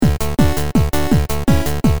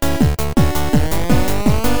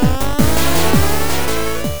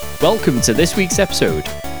Welcome to this week's episode.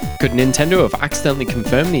 Could Nintendo have accidentally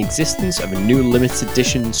confirmed the existence of a new limited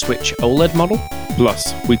edition Switch OLED model?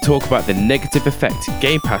 Plus, we talk about the negative effect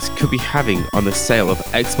Game Pass could be having on the sale of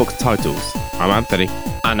Xbox titles. I'm Anthony.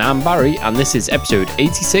 And I'm Barry, and this is episode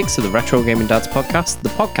 86 of the Retro Gaming Dads podcast, the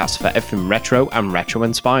podcast for everything retro and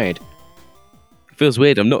retro-inspired. It feels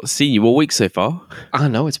weird, I'm not seeing you all week so far. I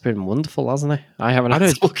know, it's been wonderful, hasn't it? I haven't had I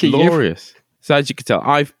know, to look at you. glorious. So as you can tell,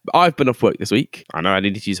 I've been off work this week. I know I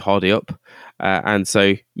needed to use Hardy Up. And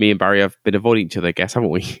so me and Barry have been avoiding each other, I guess,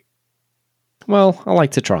 haven't we? Well, I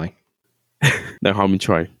like to try. No harm in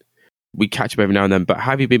trying. We catch up every now and then, but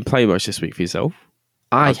have you been playing much this week for yourself?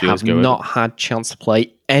 I have not had chance to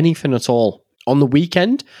play anything at all. On the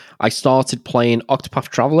weekend, I started playing Octopath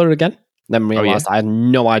Traveler again, then realised I had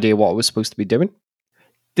no idea what I was supposed to be doing.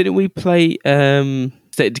 Didn't we play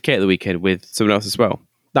State of Decay at the weekend with someone else as well?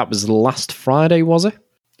 That was last Friday, was it?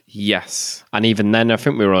 Yes. And even then, I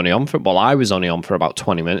think we were only on for, well, I was only on for about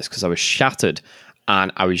 20 minutes because I was shattered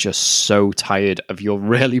and I was just so tired of your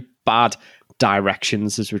really bad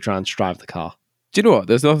directions as we're trying to drive the car. Do you know what?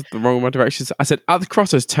 There's nothing wrong with my directions. I said, at the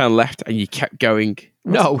crossroads, turn left, and you kept going.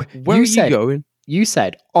 No, where are you going? You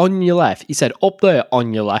said on your left. You said up there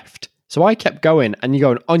on your left. So I kept going and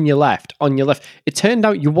you're going on your left, on your left. It turned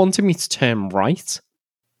out you wanted me to turn right.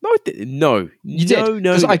 No, I didn't. No. You did.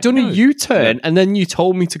 Because I'd done a U-turn and then you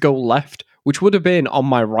told me to go left, which would have been on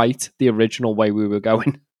my right, the original way we were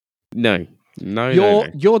going. No.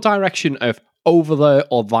 Your direction of over there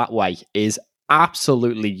or that way is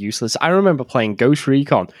absolutely useless. I remember playing Ghost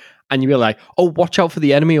Recon and you'd be like, oh, watch out for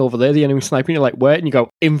the enemy over there, the enemy sniping. You're like, where? And you go,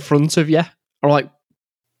 in front of you. I'm like,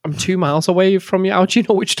 I'm 2 miles away from you. How do you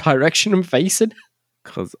know which direction I'm facing?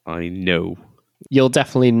 Because I know. You'll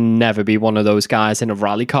definitely never be one of those guys in a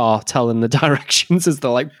rally car telling the directions as they're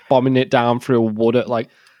like bombing it down through a wood at like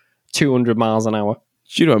 200 miles an hour.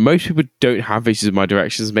 Do you know, most people don't have issues with my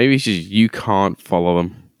directions. Maybe it's just you can't follow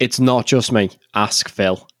them. It's not just me. Ask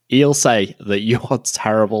Phil. He'll say that you are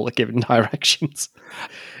terrible at giving directions.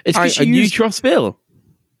 It's and you trust Phil?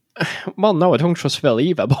 Well, no, I don't trust Phil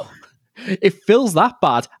either, but if Phil's that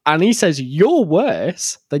bad and he says you're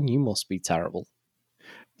worse, then you must be terrible.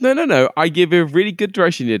 No. I give a really good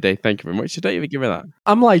direction the other day. Thank you very much. I don't even give her that.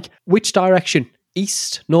 I'm like, which direction?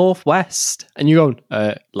 East, north, west? And you're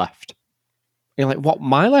going, left. You're like, what,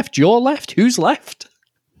 my left? Your left? Who's left?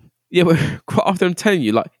 Yeah, but quite often I'm telling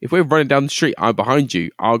you, like, if we're running down the street, I'm behind you,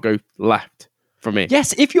 I'll go left from here.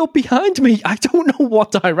 Yes, if you're behind me, I don't know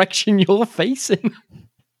what direction you're facing.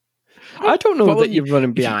 I don't know that you're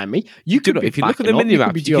running behind me. You could if you look at the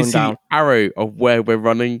mini-map, you can see the arrow of where we're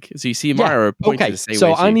running. So you see my arrow pointing the same way.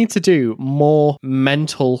 So I need to do more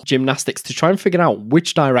mental gymnastics to try and figure out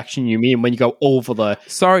which direction you mean when you go over there.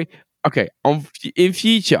 Sorry. Okay. In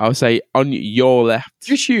future, I'll say on your left.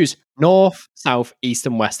 Just use north, south, east,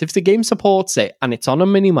 and west. If the game supports it and it's on a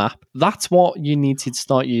mini-map, that's what you need to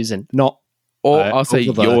start using. Not. Or I'll say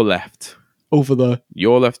your left. Over there.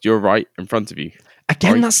 Your left, your right, in front of you.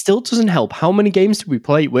 Again, that still doesn't help. How many games do we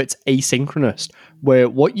play where it's asynchronous, where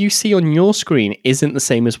what you see on your screen isn't the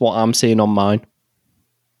same as what I'm seeing on mine?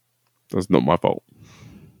 That's not my fault.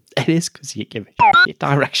 It is because you give it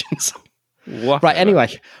directions. What? Right,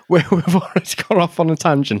 anyway, we've already gone off on a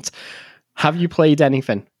tangent. Have you played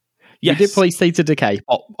anything? Yes. You did play State of Decay,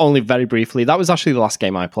 but only very briefly. That was actually the last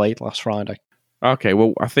game I played last Friday. Okay,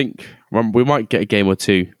 well, I think we might get a game or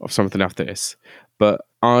two of something after this, but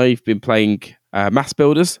I've been playing Mass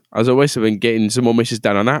Builders, as always. I've been getting some more missions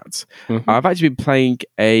done on that. Mm-hmm. I've actually been playing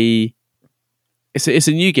it's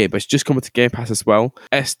a new game, but it's just coming to Game Pass as well.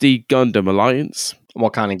 SD Gundam Alliance.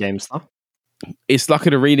 What kind of game is that? It's like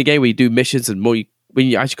an arena game where you do missions, and when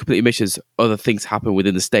you actually complete missions, other things happen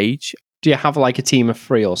within the stage. Do you have like a team of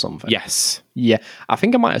 3 or something? Yes. Yeah, I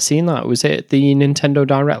think I might have seen that. Was it the Nintendo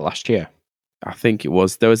Direct last year? I think it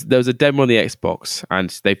was. There was a demo on the Xbox,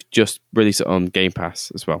 and they've just released it on Game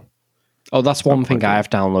Pass as well. Oh, that's one thing I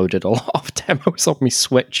have downloaded a lot of demos on my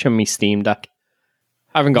Switch and my Steam Deck.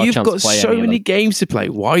 I haven't got a chance to play You've got so many games to play.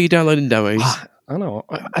 Why are you downloading demos? I know.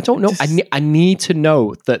 I don't know. I need to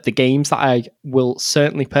know that the games that I will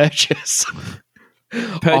certainly purchase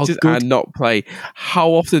and not play.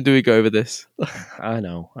 How often do we go over this? I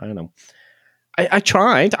know. I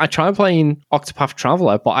tried playing Octopath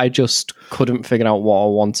Traveler, but I just couldn't figure out what I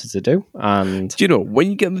wanted to do. And do you know, when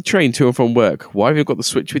you get on the train to and from work, why have you got the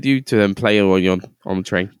Switch with you to then play when you're on the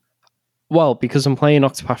train? Well, because I'm playing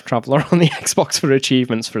Octopath Traveler on the Xbox for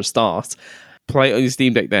achievements for a start. Play it on your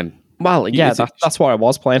Steam Deck then? Well, yeah, that's what I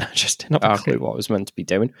was playing. I just didn't have a clue what I was meant to be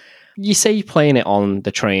doing. You say you're playing it on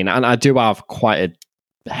the train, and I do have quite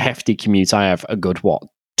a hefty commute. I have a good,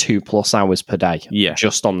 2+ hours per day. Yeah.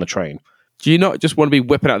 Just on the train. Do you not just want to be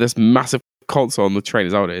whipping out this massive console on the train?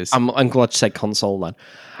 Is that what it is? I'm glad you said console then.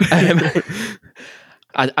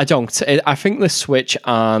 I don't. I think the Switch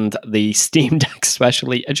and the Steam Deck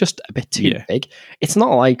especially are just a bit too big. It's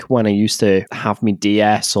not like when I used to have my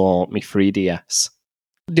DS or my 3DS.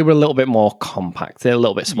 They were a little bit more compact. They're a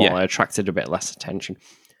little bit smaller, attracted a bit less attention.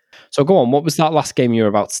 So go on, what was that last game you were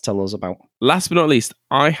about to tell us about? Last but not least,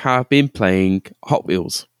 I have been playing Hot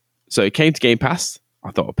Wheels. So it came to Game Pass.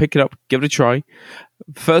 I thought I'll pick it up, give it a try.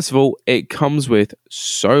 First of all, it comes with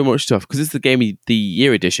so much stuff because it's the Game of the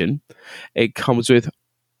Year edition. It comes with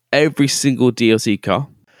every single DLC car.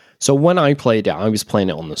 So when I played it, I was playing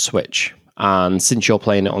it on the Switch. And since you're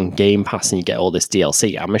playing it on Game Pass and you get all this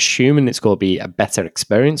DLC, I'm assuming it's going to be a better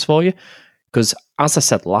experience for you. Because as I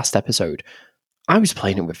said last episode, I was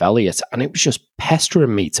playing it with Elliot and it was just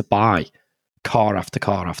pestering me to buy car after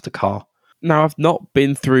car after car. Now, I've not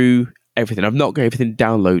been through everything. I've not got everything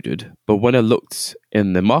downloaded. But when I looked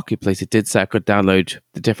in the marketplace, it did say I could download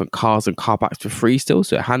the different cars and car packs for free still.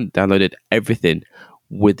 So it hadn't downloaded everything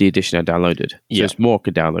with the edition I downloaded. So there's more I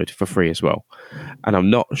could download for free as well. And I'm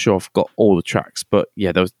not sure I've got all the tracks, but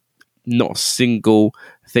yeah, there was not a single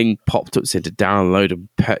thing popped up saying to download and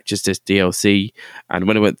purchase this DLC. And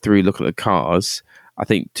when I went through looking at the cars, I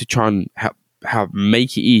think to try and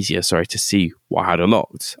make it easier, to see what I had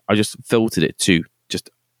unlocked, I just filtered it to just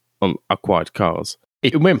acquired cars.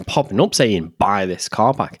 It went popping up saying, buy this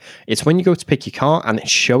car pack. It's when you go to pick your car and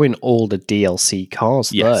it's showing all the DLC cars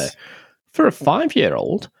there. For a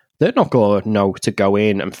 5-year-old, they're not going to know to go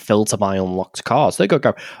in and filter by unlocked cars. They're going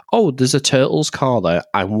to go, oh, there's a Turtles car there.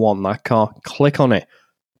 I want that car. Click on it.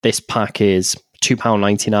 This pack is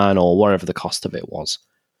 £2.99 or whatever the cost of it was.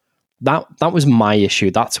 That was my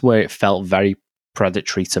issue. That's where it felt very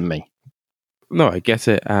predatory to me. No, I get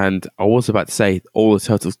it. And I was about to say all the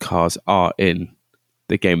Turtles cars are in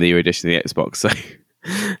the Game of the Year edition of the Xbox. So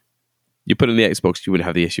you put it in the Xbox, you wouldn't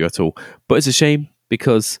have the issue at all. But it's a shame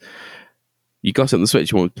because you got it on the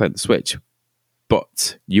Switch, you want to play on the Switch,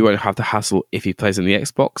 but you won't have the hassle if he plays on the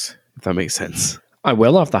Xbox, if that makes sense. I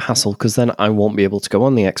will have the hassle because then I won't be able to go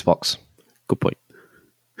on the Xbox. Good point.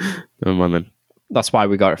 Never mind then. That's why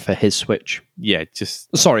we got it for his Switch. Yeah,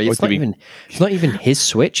 just... Sorry, it's not even his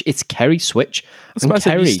Switch, it's Kerry's Switch. I suppose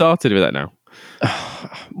you started with that now.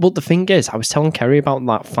 Well, the thing is, I was telling Kerry about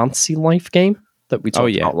that Fantasy Life game that we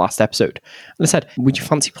talked about last episode. And I said, would you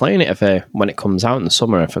fancy playing it when it comes out in the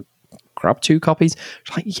summer if I grab 2 copies?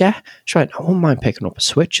 She's like, yeah. She's like, I wouldn't mind picking up a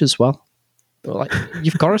Switch as well. They're like,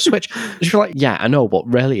 you've got a Switch? She's like, yeah, I know, but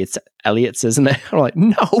really it's Elliot's, isn't it? I'm like,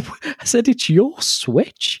 no. I said, it's your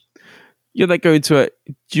Switch. You're like going to it.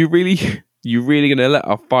 You really going to let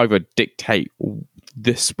our fiver dictate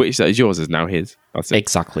the Switch that is yours is now his?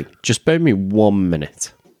 Exactly. Just bear me 1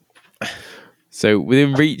 minute. So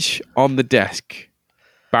within reach on the desk,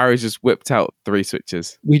 Barry's just whipped out 3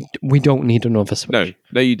 Switches. We don't need another Switch.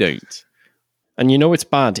 No, you don't. And you know it's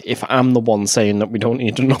bad if I'm the one saying that we don't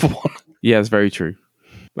need another one. Yeah, that's very true.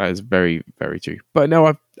 That is very, very true. But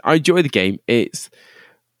no, I enjoy the game. It's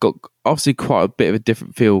got obviously quite a bit of a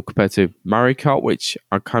different feel compared to Mario Kart, which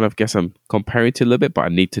I kind of guess I'm comparing to a little bit, but I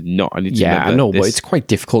need to know. Yeah, I know, but it's quite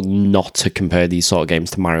difficult not to compare these sort of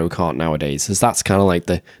games to Mario Kart nowadays, as that's kind of like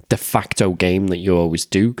the de facto game that you always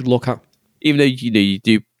do look at. Even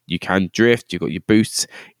though you can drift, you've got your boosts.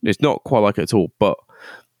 It's not quite like it at all, but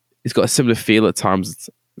it's got a similar feel at times.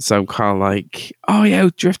 So I'm kind of like, oh yeah,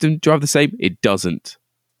 drift and drive the same. It doesn't.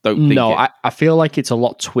 I feel like it's a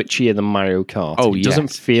lot twitchier than Mario Kart. It doesn't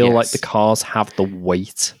feel like the cars have the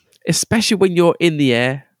weight. Especially when you're in the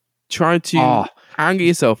air, trying to anger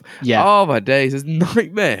yourself. Yeah. Oh my days, it's a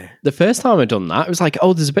nightmare. The first time I done that, it was like,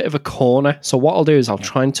 oh, there's a bit of a corner. So what I'll do is I'll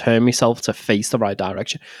try and turn myself to face the right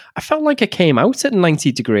direction. I felt like I came out at a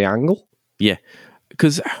 90-degree angle. Yeah.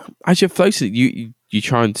 Because as you're floating, you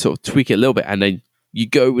try and sort of tweak it a little bit, and then you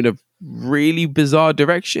go in a really bizarre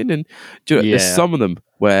direction. And there's some of them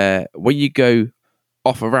where when you go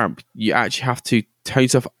off a ramp, you actually have to turn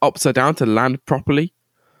yourself upside down to land properly.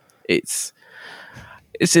 It's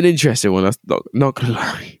an interesting one. That's not gonna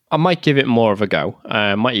lie. I might give it more of a go.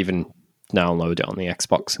 I might even download it on the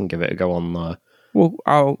Xbox and give it a go on there. Well,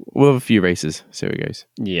 we'll have a few races. See how it goes.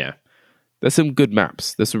 Yeah. There's some good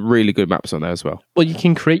maps. There's some really good maps on there as well. Well, you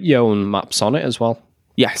can create your own maps on it as well.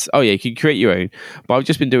 Yes. Oh, yeah. You can create your own. But I've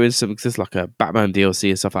just been doing some, because there's like a Batman DLC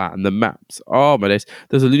and stuff like that. And the maps, oh my days.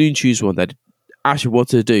 There's a Looney Tunes one that I actually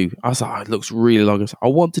wanted to do. I was like, oh, it looks really long. I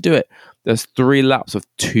want to do it. There's 3 laps of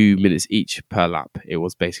 2 minutes each per lap. It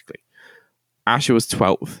was basically. Asher was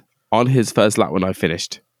 12th on his first lap when I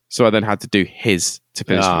finished. So I then had to do his to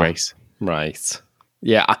finish the race. Right.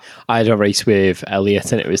 Yeah, I had a race with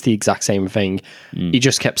Elliot and it was the exact same thing. He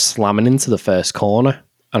just kept slamming into the first corner.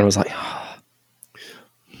 And I was like,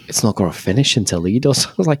 it's not going to finish until he does.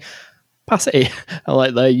 I was like, pass it. And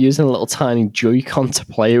like they're using a little tiny Joy-Con to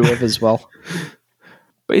play with as well.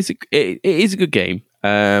 But it is a good game.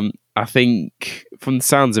 I think from the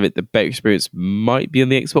sounds of it, the better experience might be on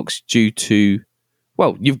the Xbox due to,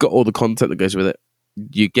 well, you've got all the content that goes with it.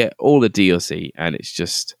 You get all the DLC and it's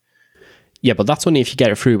just... Yeah, but that's only if you get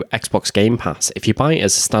it through Xbox Game Pass. If you buy it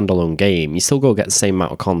as a standalone game, you still go get the same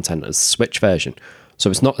amount of content as the Switch version. So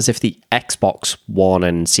it's not as if the Xbox One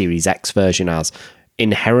and Series X version has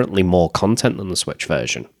inherently more content than the Switch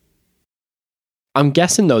version. I'm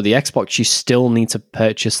guessing, though, the Xbox, you still need to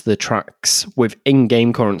purchase the tracks with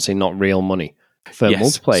in-game currency, not real money, for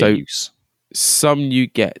multiplayer use. Some you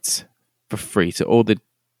get for free. So all the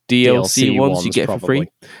DLC ones you get probably for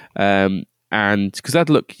free. And because I'd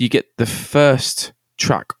look, you get the first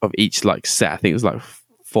track of each like set. I think it was like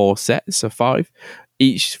 4 sets or 5.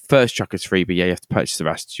 Each first track is free, but yeah, you have to purchase the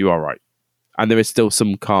rest. You are right. And there is still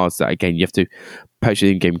some cards that, again, you have to purchase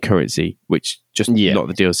in-game currency, which just not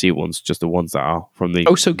the DLC ones, just the ones that are from the...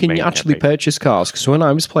 Oh, so can you actually purchase cards? Because when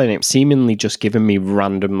I was playing it seemingly just giving me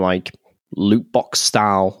random, like, loot box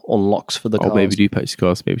style unlocks for the cards. Oh, maybe do purchase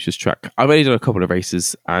cards, maybe it's just track. I've only done a couple of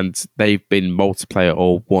races, and they've been multiplayer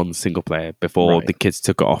or one single player before the kids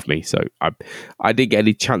took it off me, so I didn't get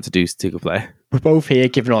any chance to do single player. We're both here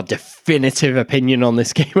giving our definitive opinion on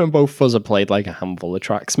this game, and both of us have played like a handful of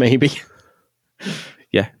tracks, maybe.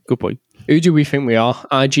 Yeah, good point. Who do we think we are?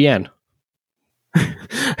 IGN?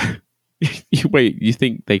 Wait, you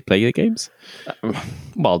think they play the games?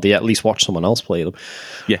 Well, they at least watch someone else play them.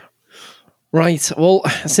 Yeah. Right, well,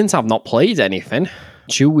 since I've not played anything,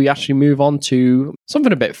 should we actually move on to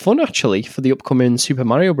something a bit fun, actually, for the upcoming Super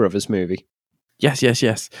Mario Brothers movie? Yes.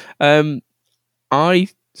 I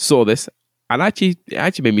saw this, and it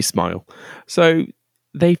actually made me smile. So,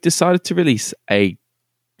 they've decided to release a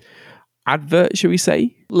advert, shall we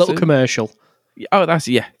say? Little commercial. Oh,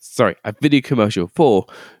 a video commercial for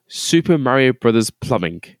Super Mario Brothers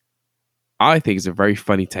Plumbing. I think it's a very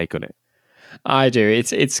funny take on it. I do.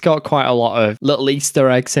 It's got quite a lot of little Easter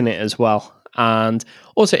eggs in it as well. And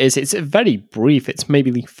also it's very brief. It's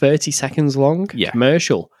maybe 30 seconds long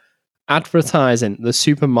commercial advertising the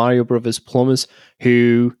Super Mario Brothers plumbers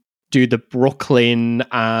who do the Brooklyn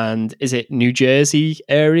and is it New Jersey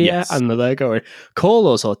area? Yes. And they're going,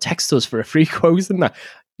 call us or text us for a free quote and that.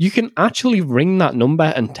 You can actually ring that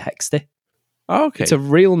number and text it. Oh, okay. It's a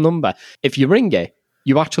real number. If you ring it,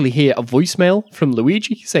 you actually hear a voicemail from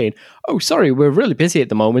Luigi saying, oh, sorry, we're really busy at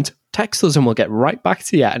the moment. Text us and we'll get right back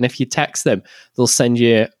to you. And if you text them, they'll send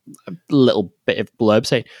you a little bit of blurb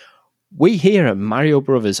saying, we here at Mario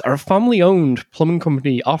Brothers are a family-owned plumbing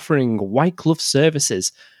company offering white glove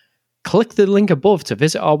services. Click the link above to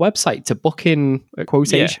visit our website to book in a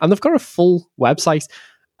quotation. Yeah. And they've got a full website.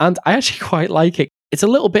 And I actually quite like it. It's a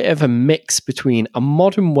little bit of a mix between a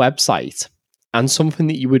modern website and something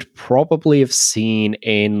that you would probably have seen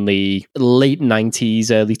in the late 90s,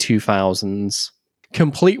 early 2000s,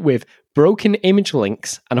 complete with broken image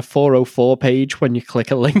links and a 404 page when you click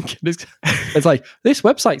a link. It's like, this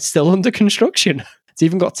website's still under construction. It's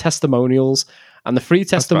even got testimonials, and the free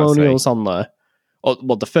testimonials on there,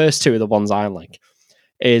 well, the first 2 are the ones I like,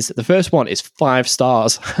 is the first one is 5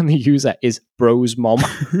 stars, and the user is Bro's mom.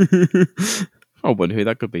 I wonder who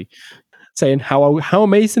that could be. Saying how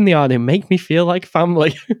amazing they are, they make me feel like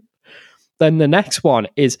family. Then the next one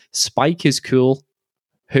is Spike is Cool,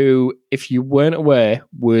 who, if you weren't aware,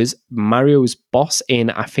 was Mario's boss in,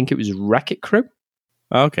 I think it was Wreck-It Crew.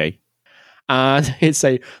 Okay. And it's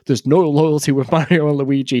saying, there's no loyalty with Mario and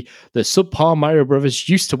Luigi. The subpar Mario Brothers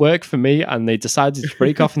used to work for me, and they decided to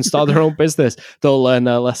break off and start their own business. They'll learn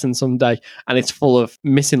their lesson someday. And it's full of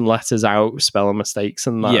missing letters out, spelling mistakes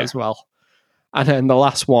and that as well. And then the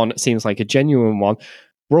last one seems like a genuine one.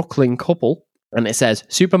 Brooklyn couple. And it says,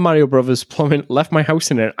 Super Mario Brothers Plumbing left my house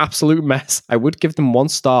in an absolute mess. I would give them 1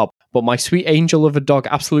 star, but my sweet angel of a dog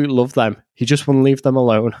absolutely loved them. He just wouldn't leave them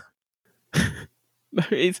alone.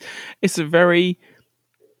 It's a very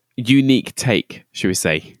unique take, should we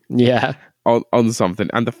say? Yeah. On something.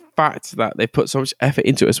 And the fact that they put so much effort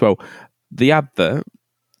into it as well. The advert,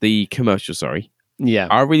 the commercial, sorry. Yeah.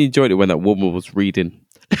 I really enjoyed it when that woman was reading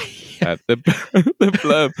the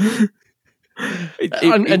blurb.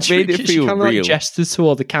 It made it feel real. Like gestures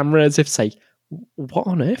toward the camera as if to say, what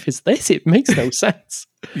on earth is this? It makes no sense.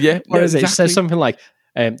 Yeah. Whereas it says something like,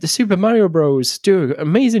 the Super Mario Bros. Do an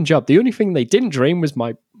amazing job. The only thing they didn't drain was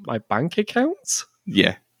my bank account.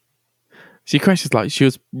 Yeah. She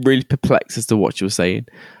was really perplexed as to what she was saying.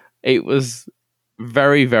 It was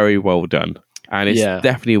very, very well done. And it's Yeah.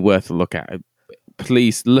 definitely worth a look at.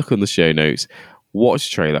 Please look on the show notes, watch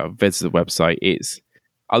the trailer, visit the website. It's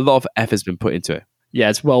a lot of effort's been put into it. Yeah,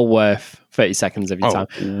 it's well worth 30 seconds of your time.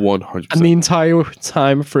 100%. And the entire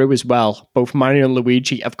time through as well, both Mario and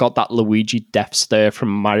Luigi have got that Luigi death stare from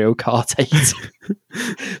Mario Kart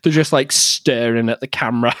 8. They're just like staring at the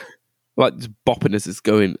camera. Like just bopping as it's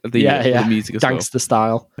going. The music as Gangster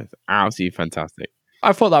style. well. It's absolutely fantastic.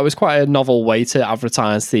 I thought that was quite a novel way to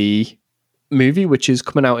advertise the movie, which is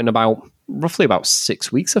coming out in roughly about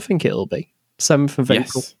 6 weeks, I think it'll be. 7th of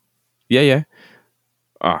April. Yes. Yeah.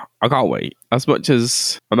 I can't wait. As much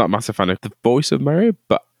as I'm not a massive fan of the voice of Mario,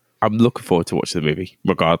 but I'm looking forward to watching the movie,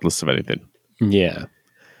 regardless of anything. Yeah.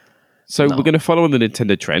 So we're going to follow on the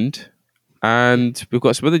Nintendo trend, and we've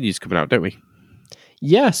got some other news coming out, don't we?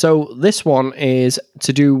 Yeah, so this one is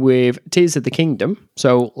to do with Tears of the Kingdom.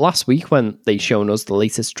 So last week when they shown us the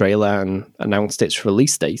latest trailer and announced its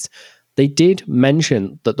release date, they did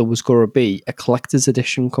mention that there was going to be a collector's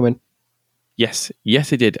edition coming. Yes,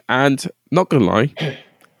 it did. And not going to lie,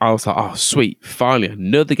 I was like, oh, sweet. Finally,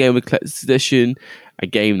 another game with collector's edition, a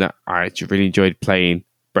game that I actually really enjoyed playing,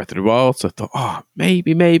 Breath of the Wild. So I thought, oh,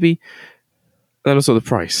 maybe. Then I saw the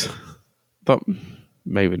price. Thought,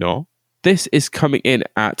 maybe not. This is coming in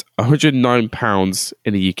at £109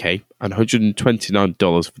 in the UK and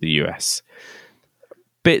 $129 for the US.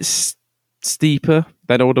 Bit steeper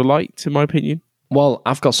than I would have liked, in my opinion. Well,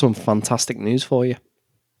 I've got some fantastic news for you.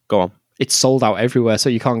 Go on. It's sold out everywhere, so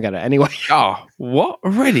you can't get it anyway. Oh, what?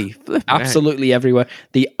 Already? Absolutely everywhere.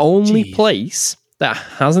 The only place that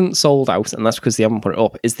hasn't sold out, and that's because they haven't put it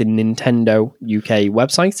up, is the Nintendo UK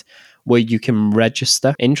website, where you can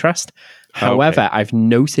register interest. However, I've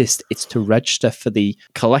noticed it's to register for the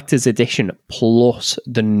collector's edition plus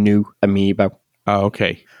the new amiibo. Oh,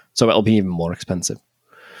 okay. So it'll be even more expensive.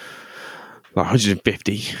 Like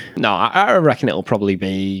 150. No, I reckon it'll probably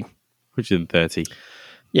be 130.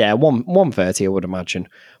 Yeah, 130, I would imagine.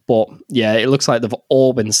 But yeah, it looks like they've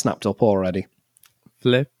all been snapped up already.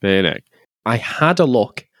 Flipping heck. I had a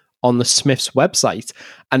look on the Smiths website,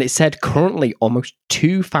 and it said currently almost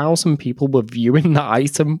 2,000 people were viewing that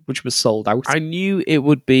item, which was sold out. I knew it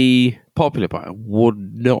would be popular, but I would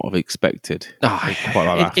not have expected.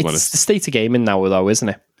 It's the state of gaming now, though, isn't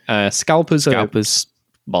it? Scalpers are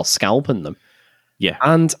scalping them. Yeah.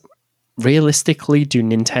 And realistically, do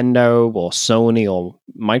Nintendo or Sony or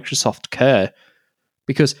Microsoft care?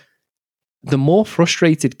 Because the more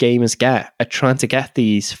frustrated gamers get at trying to get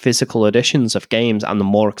these physical editions of games and the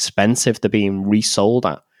more expensive they're being resold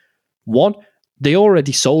at. One, they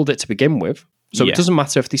already sold it to begin with. So it doesn't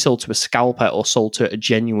matter if they sold to a scalper or sold to a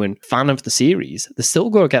genuine fan of the series. They're still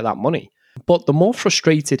going to get that money. But the more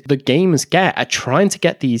frustrated the gamers get at trying to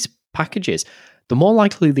get these packages, the more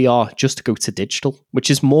likely they are just to go to digital, which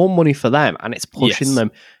is more money for them. And it's pushing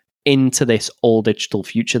them into this all digital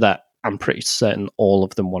future that I'm pretty certain all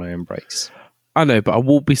of them want to embrace. I know, but I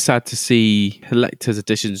will be sad to see collector's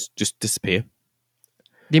editions just disappear.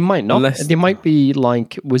 They might not. They might be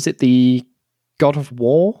like, was it the God of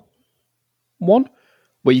War one?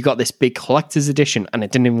 Where you got this big collector's edition and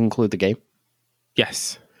it didn't even include the game?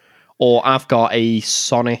 Yes. Or I've got a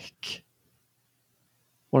Sonic...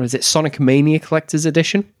 What is it? Sonic Mania collector's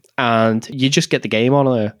edition. And you just get the game on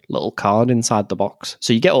a little card inside the box.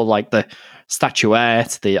 So you get all like the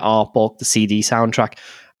statuette, the art book, the CD soundtrack,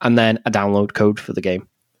 and then a download code for the game.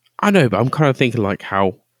 I know, but I'm kind of thinking like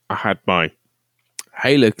how I had my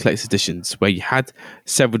Halo collector's editions, where you had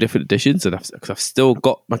several different editions, and because I've still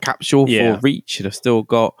got my capsule for Reach, and I've still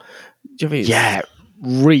got... Do you know what I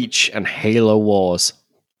mean? Reach and Halo Wars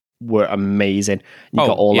were amazing. You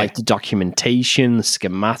got all like the documentation, the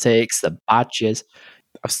schematics, the badges.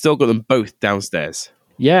 I've still got them both downstairs.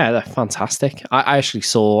 Yeah, they're fantastic. I actually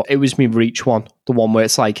saw, it was me Reach one, the one where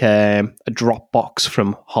it's like a Dropbox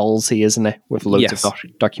from Halsey, isn't it? With loads of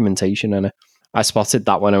documentation in it. I spotted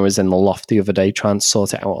that when I was in the loft the other day trying to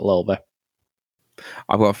sort it out a little bit.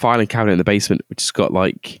 I've got a filing cabinet in the basement which has got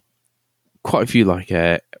like quite a few like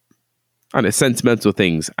sentimental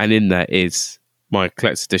things, and in there is my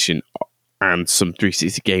collector's edition and some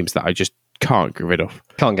 360 games that I just can't get rid of.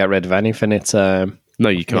 Can't get rid of anything. It's no,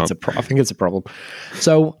 you can't. I think it's a problem.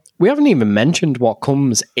 So we haven't even mentioned what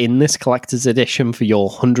comes in this collector's edition for your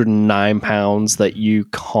 £109 that you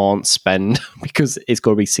can't spend because it's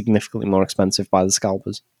going to be significantly more expensive by the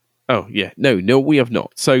scalpers. Oh, yeah. No, we have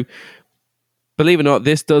not. So, believe it or not,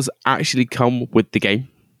 this does actually come with the game.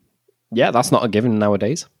 Yeah, that's not a given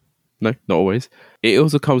nowadays. No, not always. It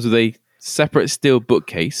also comes with a separate steel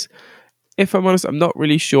bookcase. If I'm honest, I'm not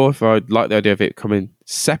really sure if I'd like the idea of it coming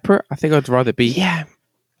separate. I think I'd rather be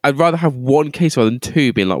I'd rather have one case rather than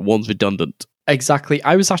two being like one's redundant. Exactly.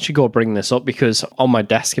 I was actually going to bring this up because on my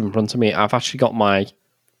desk in front of me, I've actually got my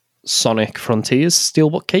Sonic Frontiers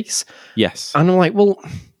Steelbook case. Yes. And I'm like, well,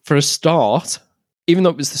 for a start, even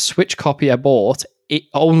though it was the Switch copy I bought, it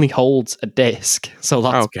only holds a disc. So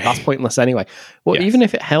that's pointless anyway. Well, Yes. even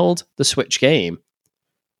if it held the Switch game,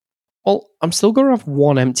 well, I'm still going to have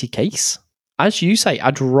one empty case. As you say,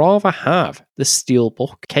 I'd rather have the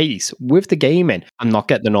Steelbook case with the game in and not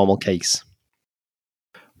get the normal case.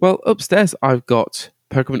 Well, upstairs I've got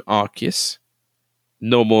Pokemon Arceus,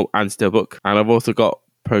 normal and Steelbook, and I've also got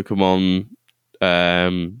Pokemon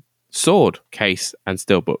Sword case and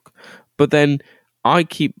Steelbook. But then I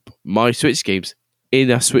keep my Switch games in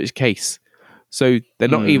a Switch case, so they're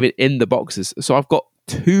not even in the boxes. So I've got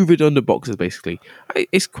two redundant boxes basically.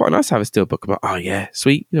 It's quite nice to have a Steelbook. I'm like, oh yeah,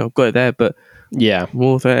 sweet, I've got it there. But yeah,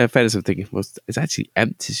 more fairness, I'm thinking, well, it's actually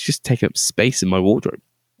empty. It's just taking up space in my wardrobe.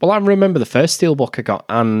 Well, I remember the first Steelbook I got,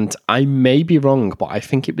 and I may be wrong, but I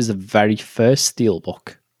think it was the very first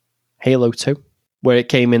Steelbook, Halo 2, where it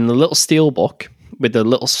came in the little Steelbook with the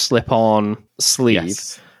little slip-on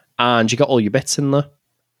sleeve, and you got all your bits in there.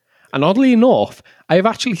 And oddly enough, I've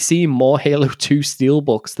actually seen more Halo 2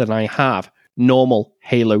 Steelbooks than I have normal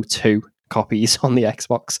Halo 2 copies on the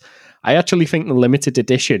Xbox. I actually think the limited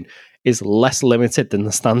edition is less limited than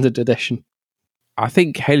the standard edition. I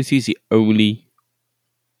think Halo 2 is the only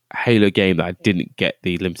Halo game that I didn't get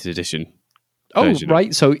the limited edition. Oh,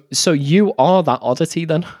 right. So you are that oddity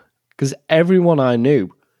then? Because everyone I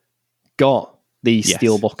knew got the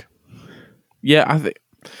Steelbook. Yeah, I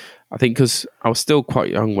think because I was still quite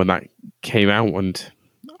young when that came out, and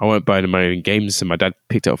I weren't buying my own games, and my dad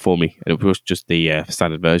picked it up for me, and it was just the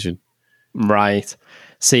standard version. Right.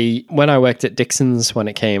 See, when I worked at Dixon's when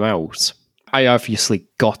it came out, I obviously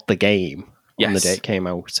got the game on the day it came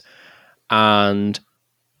out, and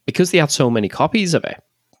because they had so many copies of it,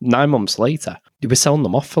 9 months later, they were selling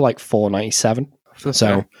them off for like $4.97.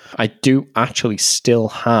 So I do actually still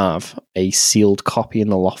have a sealed copy in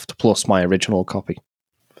the loft, plus my original copy.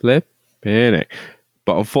 Flipping it.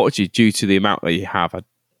 But unfortunately, due to the amount that you have, I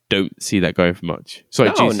don't see that going for much. Sorry,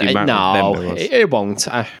 due to the amount of them there was. It won't.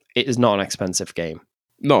 It is not an expensive game.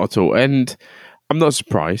 Not at all. And I'm not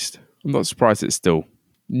surprised. I'm not surprised it's still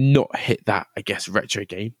not hit that, I guess, retro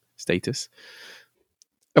game status.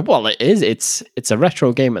 Well, it is. It's a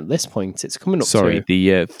retro game at this point. It's coming up.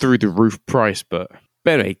 The through the roof price, but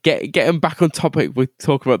anyway, getting back on topic. We're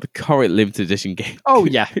talking about the current limited edition game. Oh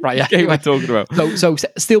yeah, right. Yeah, game we're talking about. So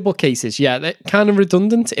Steelbook cases, yeah, they're kind of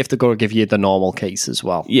redundant if they're going to give you the normal case as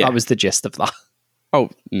well. Yeah, that was the gist of that. Oh,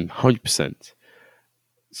 100%.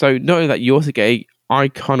 So not only that, you also get a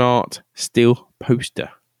Icon Art steel poster.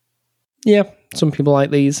 Yeah, some people like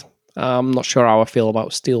these. I'm not sure how I feel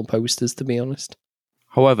about steel posters, to be honest.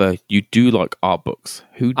 However, you do like art books.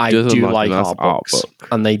 Who doesn't like art books?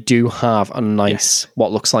 And they do have a nice,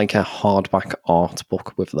 what looks like a hardback art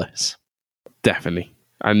book with this. Definitely.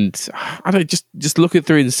 And I don't just looking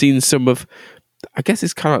through and seeing some of, I guess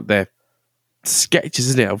it's kind of like their sketches,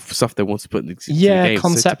 isn't it, of stuff they want to put in the game.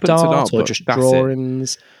 Concept art or just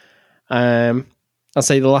drawings. I'll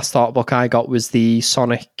say the last art book I got was the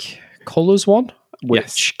Sonic Colors one,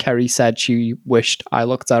 which Kerry said she wished I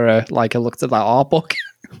looked at her like I looked at that art book.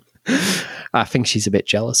 I think she's a bit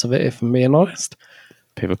jealous of it, if I'm being honest.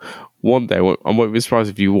 People, one day, I won't be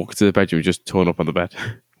surprised if you walk into the bedroom and just torn up on the bed.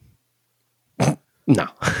 No,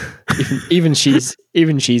 even she's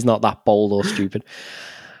not that bold or stupid.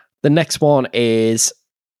 The next one is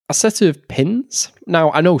a set of pins.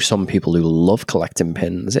 Now, I know some people who love collecting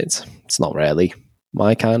pins. It's not really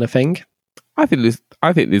my kind of thing. I think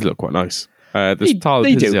these look quite nice. They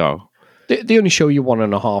do. They only show you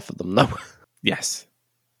 1.5 of them, though. Yes.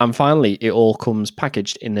 And finally, it all comes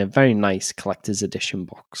packaged in a very nice collector's edition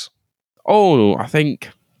box. Oh, I think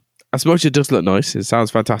as much as it does look nice, it sounds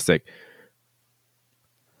fantastic.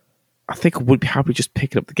 I think I would be happy just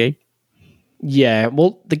picking up the game. Yeah,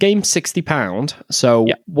 well, the game's £60. So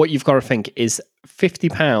what you've got to think is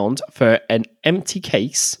 £50 for an empty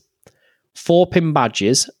case, 4 pin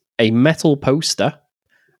badges, a metal poster,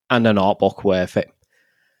 and an art book worth it.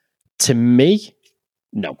 To me,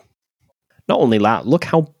 no. Not only that, look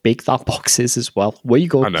how big that box is as well. Where you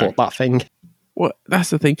go to put that thing? Well, that's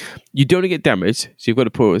the thing. You don't get damaged, so you've got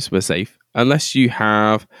to put it somewhere safe. Unless you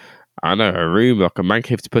have, I don't know, a room like a man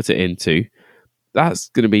cave to put it into. That's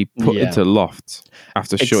going to be put into a loft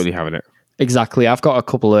after shortly having it. Exactly. I've got a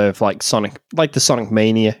couple of the Sonic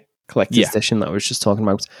Mania collector's edition that I was just talking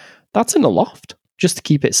about. That's in a loft just to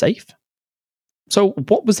keep it safe. So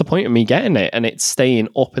what was the point of me getting it and it's staying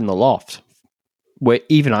up in the loft where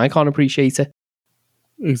even I can't appreciate it?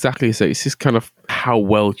 Exactly. So it's just kind of how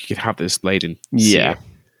well you could have this laid in. Yeah.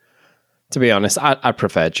 To be honest, I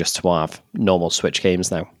prefer just to have normal Switch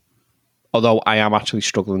games now. Although I am actually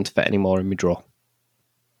struggling to fit any more in my drawer.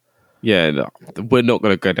 Yeah, no, we're not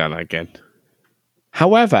going to go down that again.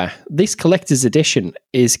 However, this collector's edition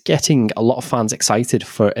is getting a lot of fans excited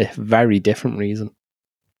for a very different reason.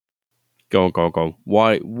 Go on.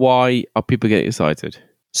 Why are people getting excited?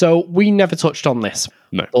 So we never touched on this.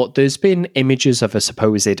 No. But there's been images of a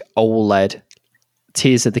supposed OLED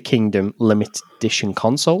Tears of the Kingdom limited edition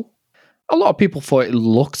console. A lot of people thought it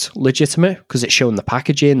looked legitimate because it's shown the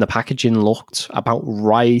packaging. The packaging looked about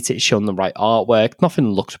right. It's shown the right artwork.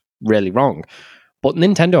 Nothing looked really wrong. But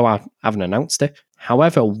Nintendo haven't announced it.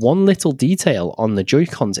 However, one little detail on the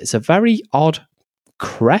Joy-Cons, it's a very odd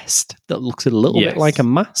crest that looks a little bit like a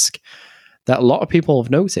mask that a lot of people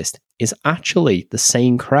have noticed is actually the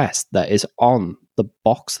same crest that is on the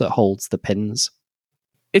box that holds the pins.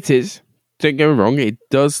 It is. Don't get me wrong, it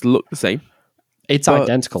does look the same. It's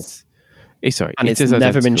identical. And it's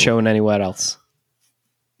never been shown anywhere else.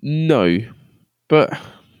 No. But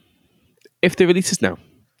if they release this now,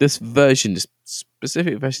 this version, this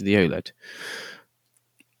specific version of the OLED,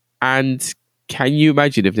 and can you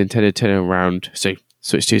imagine if Nintendo turn around, so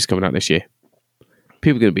Switch 2 is coming out this year,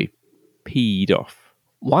 people are going to be peed off.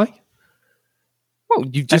 Why? Well,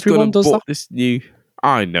 you've just gone and bought this new...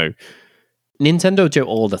 I know. Nintendo do it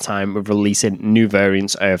all the time with releasing new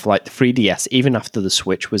variants of like the 3DS, even after the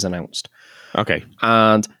Switch was announced. Okay.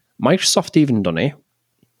 And Microsoft even done it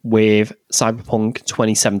with Cyberpunk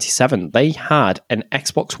 2077. They had an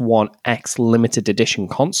Xbox One X limited edition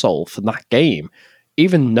console for that game,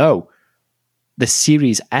 even though the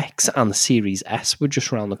Series X and the Series S were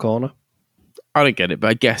just around the corner. I don't get it, but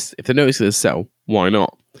I guess if they know it's going to sell, why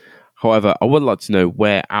not? However, I would like to know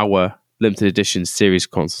where our limited edition series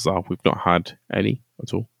consoles are. We've not had any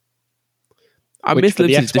at all. I miss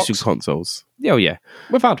limited edition consoles. Oh yeah,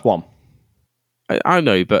 we've had one. I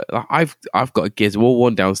know, but I've got a Gears of War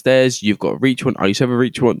one downstairs. You've got a Reach one. I used to have a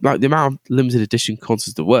Reach one. Like the amount of limited edition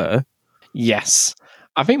consoles there were. Yes,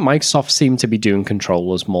 I think Microsoft seem to be doing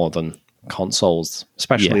controllers more than consoles,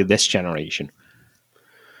 especially this generation.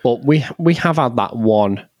 But we have had that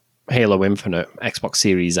one Halo Infinite Xbox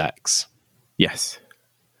Series X. Yes.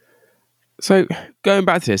 So, going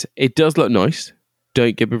back to this, it does look nice.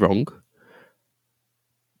 Don't get me wrong.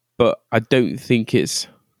 But I don't think it's...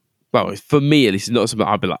 Well, for me at least, it's not something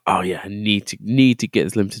I'd be like, oh yeah, I need to get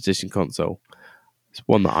this limited edition console. It's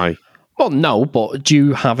one that I... Well, no, but do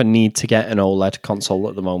you have a need to get an OLED console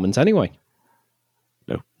at the moment anyway?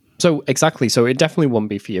 No. So, exactly. So, it definitely wouldn't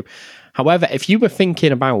be for you. However, if you were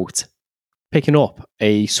thinking about picking up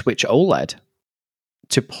a Switch OLED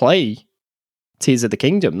to play Tears of the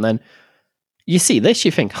Kingdom, then you see this,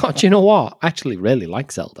 you think, oh, do you know what? I actually really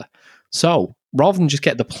like Zelda. So, rather than just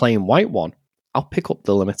get the plain white one, I'll pick up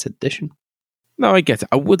the limited edition. No, I get it.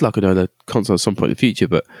 I would like another console at some point in the future,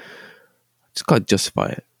 but I just can't justify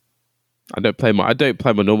it. I don't play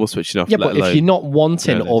my normal Switch enough. Yeah, but if you're not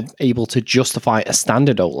wanting or able to justify a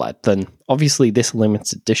standard OLED, then obviously this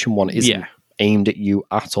limited edition one isn't aimed at you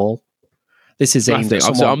at all. This is aimed at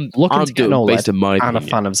someone looking to get an OLED and a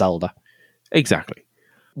fan of Zelda. Exactly.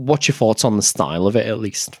 What's your thoughts on the style of it, at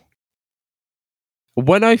least?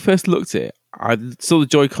 When I first looked at it, I saw the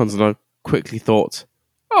Joy-Cons and I quickly thought,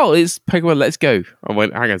 oh, it's Pokemon Let's Go. I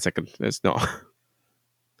went, hang on a second, it's not.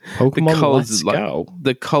 Pokemon Let's Go?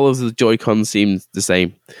 The colours of the Joy-Cons seem the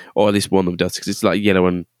same, or at least one of them does, because it's like yellow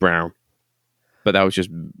and brown. But that was just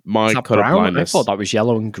my colour blindness. I thought that was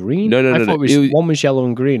yellow and green. No. One was yellow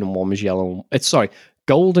and green and one was yellow.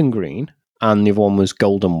 Gold and green, and the other one was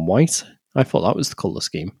gold and white. I thought that was the colour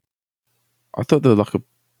scheme. I thought they were like a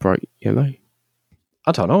bright yellow.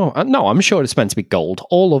 I don't know. No, I'm sure it's meant to be gold.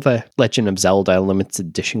 All other Legend of Zelda limited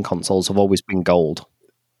edition consoles have always been gold.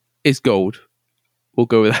 It's gold. We'll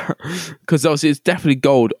go with that. Because obviously it's definitely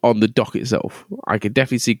gold on the dock itself. I can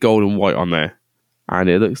definitely see gold and white on there. And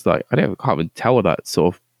it looks like, I can't even tell what that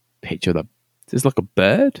sort of picture that. It's like a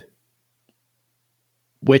bird?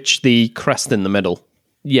 Which the crest in the middle?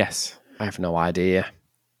 Yes. I have no idea.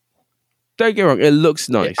 Don't get me wrong, it looks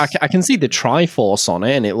nice. I can see the Triforce on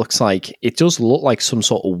it, and it does look like some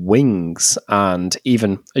sort of wings, and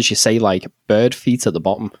even, as you say, like bird feet at the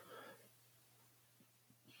bottom.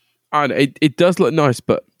 And it does look nice,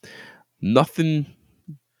 but nothing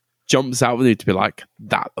jumps out with you to be like,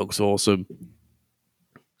 that looks awesome.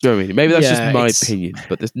 Do you know what I mean? Maybe that's just my opinion,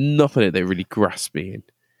 but there's nothing that really grasps me in.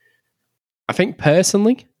 I think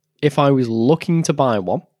personally, if I was looking to buy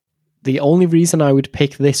one, the only reason I would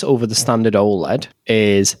pick this over the standard OLED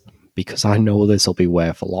is because I know this will be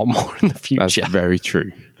worth a lot more in the future. That's very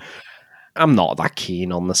true. I'm not that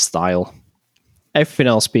keen on the style. Everything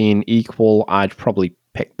else being equal, I'd probably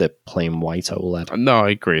pick the plain white OLED. No, I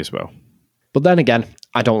agree as well. But then again,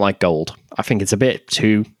 I don't like gold. I think it's a bit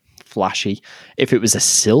too flashy. If it was a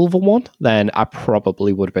silver one, then I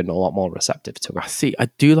probably would have been a lot more receptive to it. See, I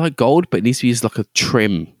do like gold, but it needs to be used like a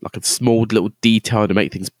trim, like a small little detail to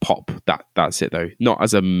make things pop. That's it though, not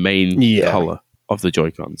as a main color of the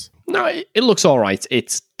Joy-Cons. No, it looks all right.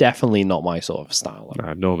 It's definitely not my sort of style.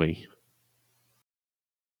 Nor me.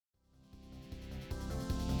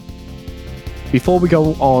 Before we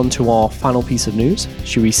go on to our final piece of news,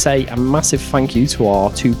 should we say a massive thank you to our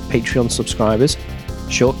 2 Patreon subscribers,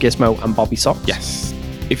 Short Gizmo and Bobby Socks? Yes.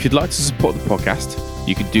 If you'd like to support the podcast,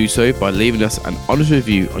 you can do so by leaving us an honest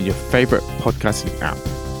review on your favourite podcasting app.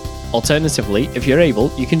 Alternatively, if you're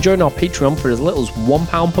able, you can join our Patreon for as little as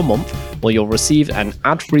 £1 per month, where you'll receive an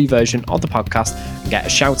ad-free version of the podcast and get a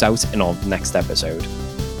shout out in our next episode.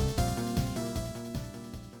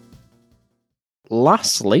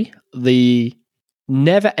 Lastly, the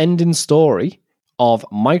never-ending story of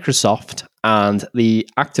Microsoft and the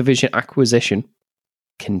Activision acquisition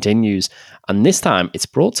continues, and this time it's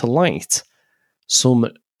brought to light some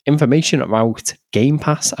information about Game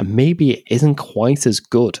Pass, and maybe it isn't quite as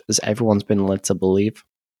good as everyone's been led to believe.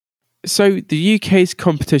 So the UK's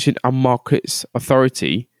Competition and Markets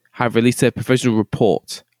Authority have released a provisional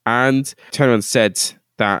report, and Turnaround said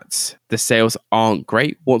that the sales aren't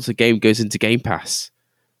great once a game goes into Game Pass,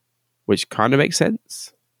 which kind of makes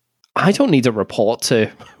sense. I don't need a report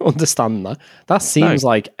to understand that. That seems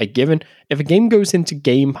like a given. If a game goes into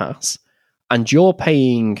Game Pass and you're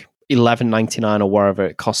paying $11.99 or wherever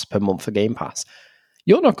it costs per month for Game Pass,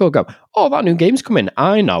 you're not going to go, oh, that new game's coming.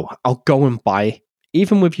 I know. I'll go and buy it,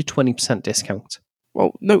 even with your 20% discount.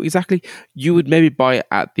 Well, no, exactly. You would maybe buy it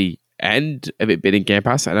at the end of it being in Game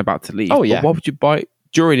Pass and about to leave. Oh, yeah. But why would you buy it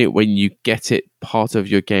during it when you get it part of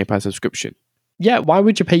your Game Pass subscription? Yeah, why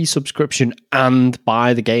would you pay your subscription and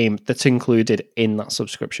buy the game that's included in that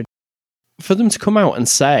subscription? For them to come out and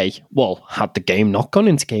say, well, had the game not gone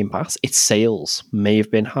into Game Pass, its sales may have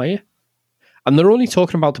been higher. And they're only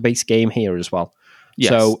talking about the base game here as well. Yes.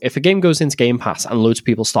 So if a game goes into Game Pass and loads of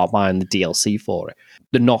people start buying the DLC for it,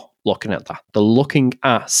 they're not looking at that. They're looking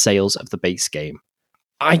at sales of the base game.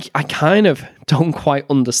 I kind of don't quite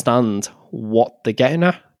understand what they're getting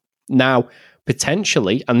at. Now,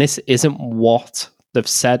 potentially, and this isn't what they've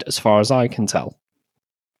said as far as I can tell,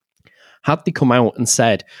 had they come out and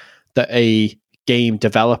said that a game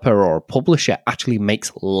developer or a publisher actually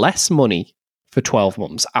makes less money for 12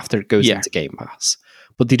 months after it goes into Game Pass.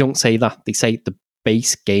 But they don't say that. They say the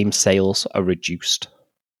base game sales are reduced.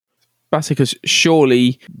 That's because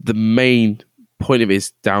surely the main point of it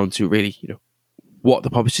is down to really, what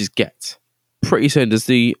the publishers get. Pretty soon does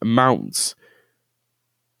the amounts...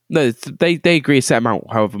 No, they agree a set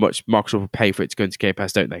amount, however much Microsoft will pay for it to go into Game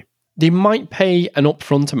Pass, don't they? They might pay an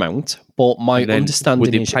upfront amount, but my understanding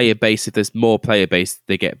with the is... player base, if there's more player base,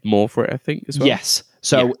 they get more for it, I think, as well? Yes.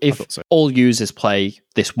 So if all users play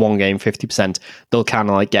this one game 50%, they'll kind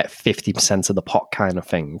of like get 50% of the pot kind of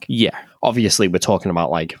thing. Yeah. Obviously, we're talking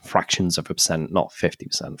about like fractions of a percent, not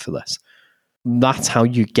 50% for this. That's how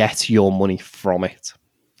you get your money from it.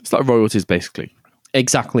 It's like royalties, basically.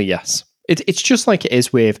 Exactly, yes. It's just like it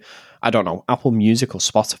is with, I don't know, Apple Music or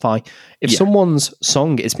Spotify. If someone's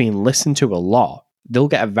song is being listened to a lot, they'll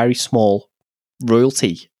get a very small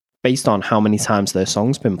royalty based on how many times their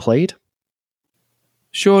song's been played.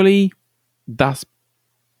 Surely that's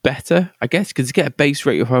better, I guess, because you get a base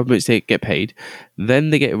rate of how much they get paid,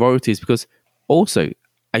 then they get royalties, because also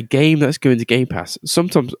a game that's going to Game Pass,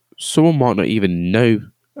 sometimes someone might not even know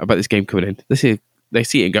about this game coming in. They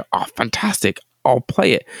see it and go, oh, fantastic, I'll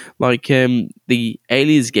play it. Like the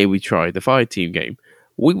Aliens game we tried, the Fireteam game,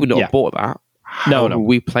 we would not have bought that. No.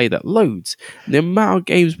 We play that loads. The amount of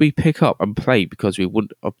games we pick up and play because we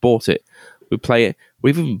wouldn't have bought it, we play it.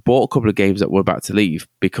 We've even bought a couple of games that we're about to leave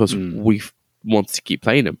because we've wanted to keep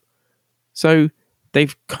playing them. So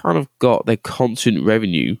they've kind of got their constant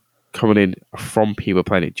revenue coming in from people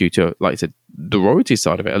playing it due to, like I said, the royalty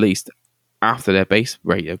side of it, at least after their base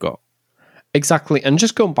rate they've got. Exactly. And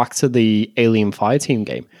just going back to the Alien Fireteam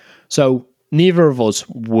game. So neither of us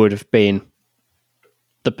would have been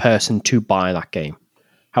the person to buy that game.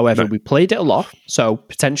 However, we played it a lot. So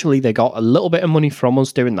potentially they got a little bit of money from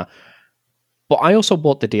us doing that. But I also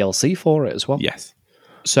bought the DLC for it as well. Yes.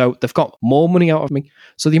 So they've got more money out of me.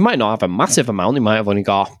 So they might not have a massive amount. They might have only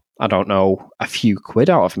got, I don't know, a few quid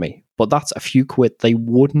out of me. But that's a few quid they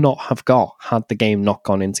would not have got had the game not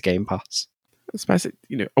gone into Game Pass. That's massive.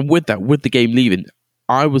 And with that, with the game leaving,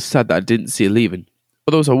 I was sad that I didn't see it leaving.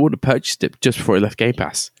 Otherwise, I would have purchased it just before it left Game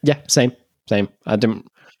Pass. Yeah, same.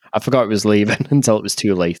 I forgot it was leaving until it was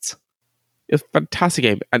too late. It was a fantastic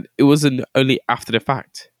game, and it wasn't only after the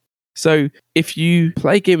fact. So if you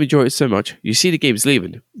play a game, enjoy it so much, you see the game's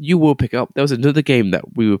leaving, you will pick it up. There was another game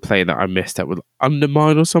that we were playing that I missed that was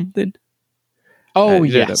Undermine or something. Oh,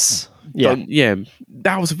 yes. Yeah,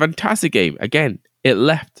 that was a fantastic game. Again, it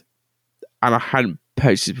left, and I hadn't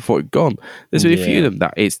purchased it before it gone. There's been a few of them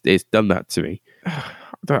that it's done that to me.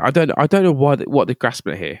 I don't know what they're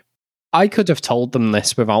grasping at here. I could have told them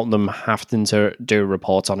this without them having to do a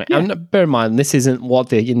report on it. Yeah. And bear in mind, this isn't what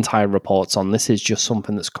the entire report's on. This is just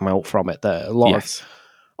something that's come out from it that a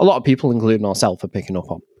lot of people, including ourselves, are picking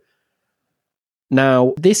up on.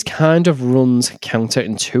 Now, this kind of runs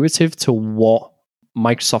counterintuitive to what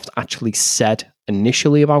Microsoft actually said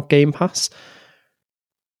initially about Game Pass,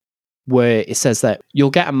 where it says that you'll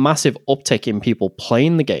get a massive uptick in people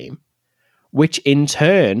playing the game, which in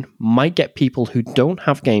turn might get people who don't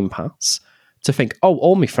have Game Pass to think, oh,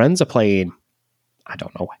 all my friends are playing, I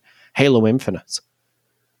don't know, Halo Infinite.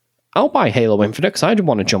 I'll buy Halo Infinite because I don't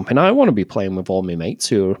want to jump in. I want to be playing with all my mates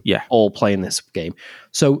who are all playing this game.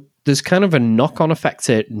 So there's kind of a knock-on effect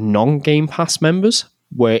to non-Game Pass members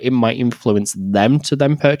where it might influence them to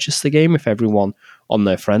then purchase the game if everyone on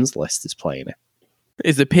their friends list is playing it.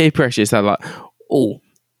 It's the peer pressure. It's like, oh,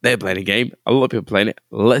 they're playing a game. A lot of people playing it.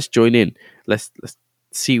 Let's join in. Let's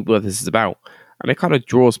see what this is about. And it kind of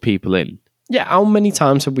draws people in. Yeah, how many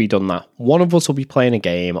times have we done that? One of us will be playing a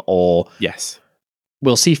game, or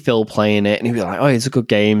we'll see Phil playing it, and he'll be like, oh, it's a good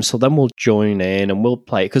game. So then we'll join in and we'll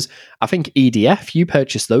play it. Because I think EDF, you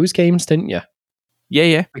purchased those games, didn't you?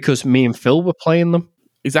 Yeah. Because me and Phil were playing them.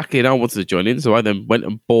 Exactly, and I wanted to join in, so I then went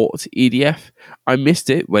and bought EDF. I missed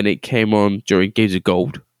it when it came on during Games of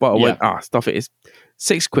Gold, but I went, stuff it is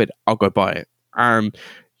 £6, I'll go buy it. And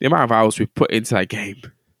the amount of hours we put into that game.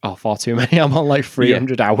 Oh, far too many. I'm on like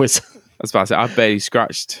 300 hours. I was about to say, I barely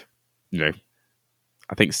scratched, I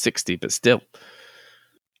think 60, but still.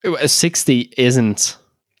 60 isn't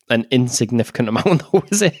an insignificant amount, though,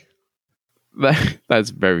 is it?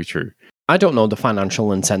 That's very true. I don't know the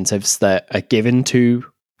financial incentives that are given to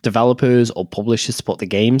developers or publishers to put the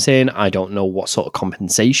games in. I don't know what sort of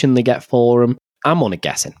compensation they get for them. I'm only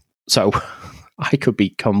guessing. So I could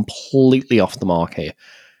be completely off the mark here.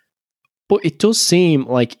 But it does seem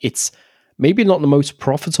like it's maybe not the most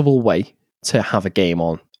profitable way to have a game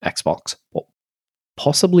on Xbox, but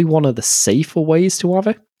possibly one of the safer ways to have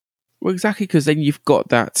it. Well, exactly, because then you've got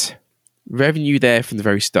that revenue there from the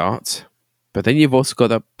very start. But then you've also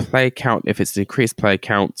got a player count. If it's an increased player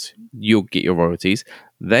count, you'll get your royalties.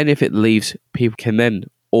 Then if it leaves, people can then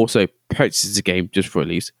also purchase the game just before it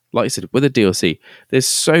leaves. Like I said, with a DLC, there's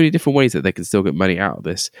so many different ways that they can still get money out of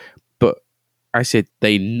this. But I said,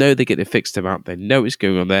 they know they get a fixed amount. They know what's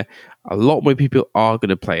going on there. A lot more people are going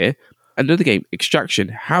to play it. Another game, Extraction.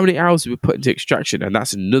 How many hours did we put into Extraction? And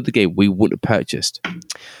that's another game we wouldn't have purchased.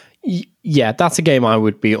 Yeah, that's a game I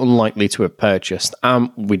would be unlikely to have purchased.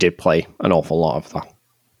 We did play an awful lot of that.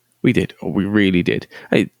 We did. We really did.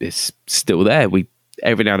 It's still there.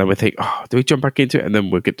 Every now and then we think, do we jump back into it? And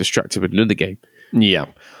then we'll get distracted with another game. Yeah.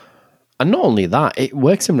 And not only that, it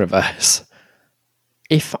works in reverse.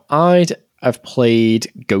 If I'd have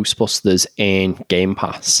played Ghostbusters in Game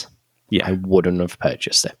Pass, I wouldn't have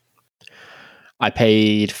purchased it. I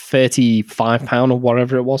paid £35 or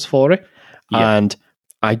whatever it was for it. Yeah. And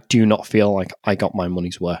I do not feel like I got my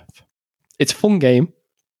money's worth. It's a fun game,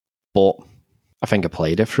 but I think I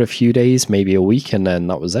played it for a few days, maybe a week, and then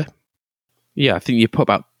that was it. Yeah, I think you put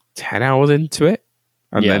about 10 hours into it,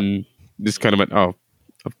 and then just kind of went, I've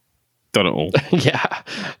done it all.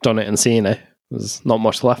 Done it and seen it. There's not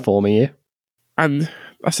much left for me here. And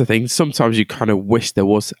that's the thing. Sometimes you kind of wish there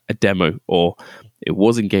was a demo, or it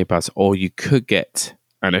was in Game Pass, or you could get,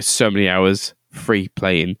 so many hours free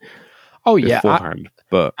playing. Oh, yeah.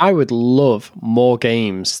 But I would love more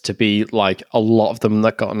games to be like a lot of them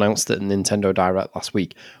that got announced at Nintendo Direct last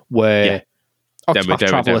week, where demo.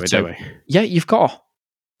 Yeah, you've got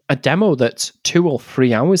a demo that's 2 or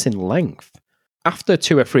 3 hours in length. After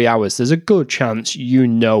 2 or 3 hours, there's a good chance you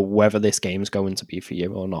know whether this game's going to be for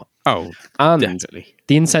you or not. Oh, and definitely.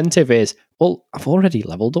 The incentive is, well, I've already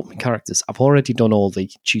leveled up my characters. I've already done all the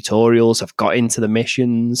tutorials. I've got into the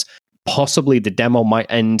missions. Possibly the demo might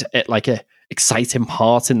end at like a exciting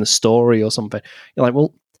part in the story or something. You're like,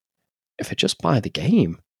 well, if I just buy the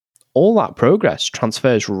game, all that progress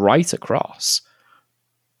transfers right across.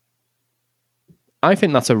 I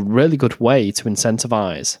think that's a really good way to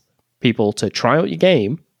incentivize people to try out your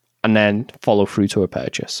game and then follow through to a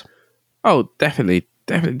purchase. Oh, definitely.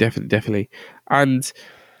 And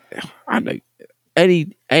I don't know,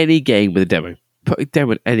 any game with a demo, put a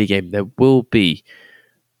demo in any game, there will be,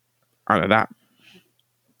 I don't know, that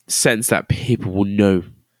sense that people will know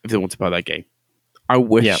if they want to buy that game. I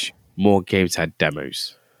wish more games had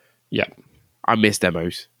demos. Yeah. I miss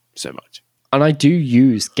demos so much. And I do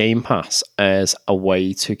use Game Pass as a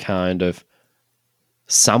way to kind of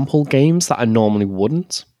sample games that I normally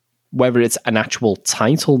wouldn't. Whether it's an actual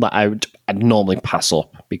title that I'd normally pass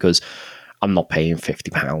up because I'm not paying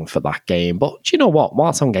 £50 for that game. But do you know what?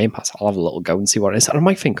 While it's on Game Pass, I'll have a little go and see what it is. And I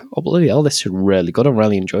might think, oh, bloody hell, this is really good. I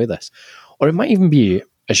really enjoy this. Or it might even be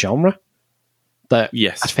a genre that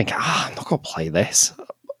I think, I'm not going to play this.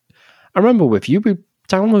 I remember with you, we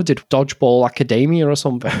downloaded Dodgeball Academia or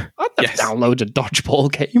something. I'd never download a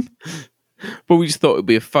Dodgeball game. But we just thought it would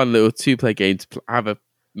be a fun little 2-player game to have a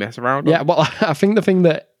mess around on. Yeah, well, I think the thing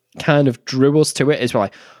that kind of drew us to it is we're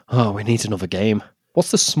like, oh, we need another game.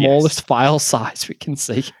 What's the smallest file size we can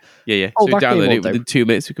see? Yeah. So we downloaded it within 2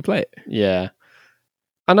 minutes, we could play it. Yeah.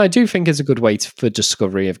 And I do think it's a good way for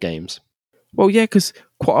discovery of games. Well, yeah, because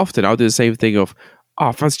quite often I'll do the same thing of,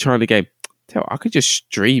 I fancy trying a game. I could just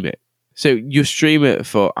stream it. So you stream it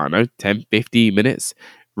for, 10, 15 minutes.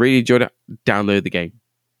 Really enjoyed it. Download the game.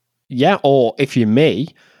 Yeah, or if you're me,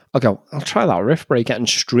 I'll try that Rift Breaker and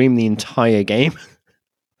stream the entire game.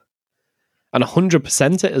 And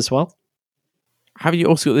 100% it as well. Have you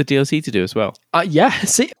also got the DLC to do as well? Yeah,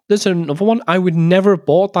 see, there's another one. I would never have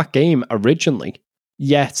bought that game originally.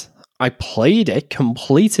 Yet, I played it,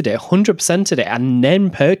 completed it, 100%ed it, and then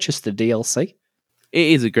purchased the DLC. It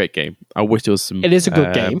is a great game. I wish there was some... It is a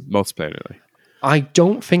good game. Multiplayer, really. I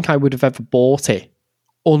don't think I would have ever bought it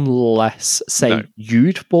unless, say,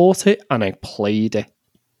 you'd bought it and I played it.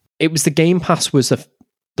 It was the Game Pass was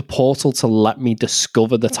the portal to let me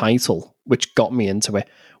discover the title, which got me into it.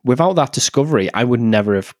 Without that discovery, I would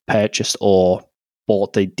never have purchased or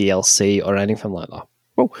bought the DLC or anything like that.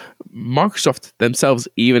 Well, Microsoft themselves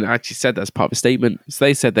even actually said that as part of a statement. So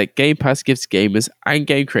they said that Game Pass gives gamers and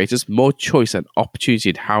game creators more choice and opportunity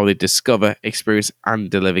in how they discover, experience, and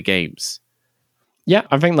deliver games. Yeah,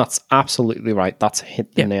 I think that's absolutely right. That's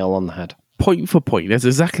hit the nail on the head. Point for point, that's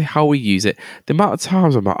exactly how we use it. The amount of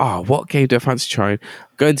times I'm like, what game do I fancy trying?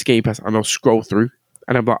 Go into Game Pass and I'll scroll through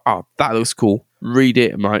and I'm like, that looks cool. Read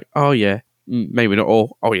it. I'm like, yeah, maybe not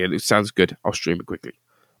all. Oh yeah, it sounds good. I'll stream it quickly.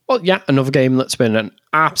 Well, yeah, another game that's been an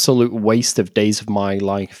absolute waste of days of my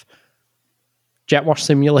life. Jet Wash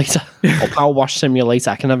Simulator or Power Wash Simulator.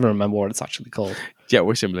 I can never remember what it's actually called. Jet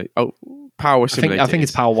Wash Simulator. Oh, Power Wash Simulator. I think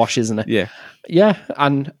it's Power Wash, isn't it? Yeah. Yeah,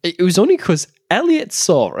 and it was only because Elliot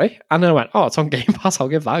saw it, and then I went, it's on Game Pass, I'll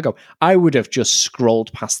give that a go. I would have just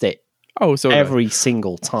scrolled past it every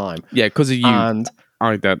single time. Yeah, because of you. And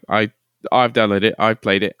I've downloaded it, I've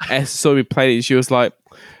played it. S saw me playing it, and she was like,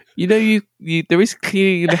 you there is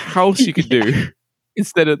cleaning in the house you could do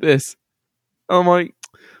instead of this. I'm like,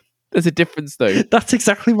 there's a difference though. That's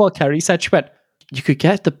exactly what Kerry said. She went, you could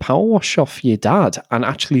get the power wash off your dad and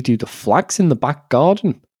actually do the flags in the back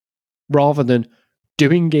garden rather than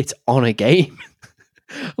doing it on a game.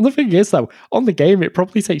 And the thing is, though, on the game, it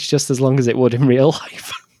probably takes just as long as it would in real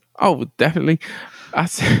life. Oh, definitely. I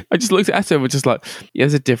just looked at it and was just like,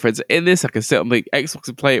 there's a difference. In this, I can sit on the Xbox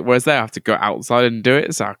and play it, whereas there I have to go outside and do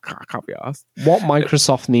it, so I can't be asked. What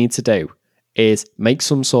Microsoft need to do is make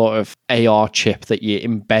some sort of AR chip that you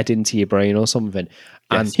embed into your brain or something,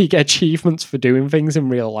 and you get achievements for doing things in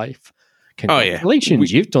real life.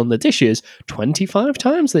 Congratulations, you've done the dishes 25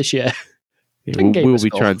 times this year. Yeah, we'll be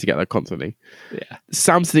trying to get that constantly. Yeah.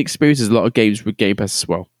 Samson experiences a lot of games with Game Pass as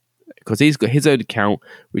well, because he's got his own account,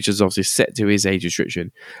 which is obviously set to his age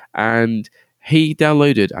restriction. And he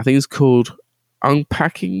downloaded, I think it's called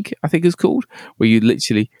Unpacking, where you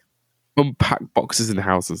literally unpack boxes in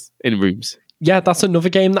houses, in rooms. Yeah, that's another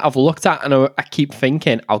game that I've looked at and I keep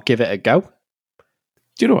thinking I'll give it a go.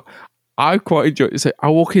 Do you know what? I quite enjoy it. So I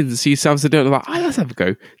walk in and see Samson doing it. I'm like, let's have a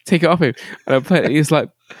go. Take it off him. And I'm playing it. He's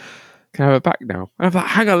like, can I have it back now? And I'm like,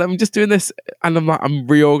 hang on, let me just doing this. And I'm like, I'm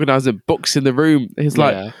reorganizing books in the room. He's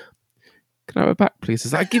like, can I have it back, please?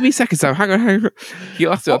 He's like, give me a second, Sam. Hang on. He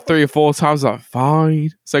asked it 3 or 4 times. I'm like,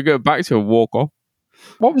 fine. So I go back to him and walk off.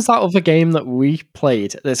 What was that other game that we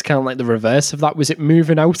played that's kind of like the reverse of that? Was it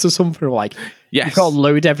Moving Out or something? Like, you've got to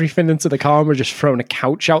load everything into the car and we're just throwing a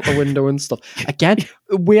couch out the window and stuff. Again,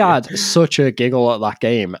 we had such a giggle at that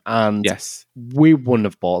game, and we wouldn't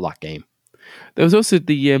have bought that game. There was also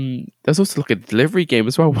like a delivery game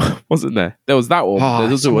as well, wasn't there? There was that one.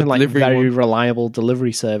 There's also a like very reliable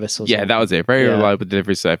delivery service. Or something. That was it. Very reliable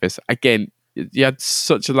delivery service. Again, you had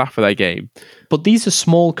such a laugh at that game. But these are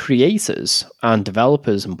small creators and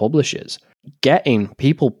developers and publishers getting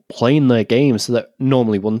people playing their games that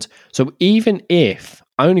normally wouldn't. So even if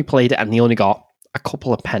I only played it and they only got a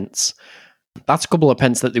couple of pence, that's a couple of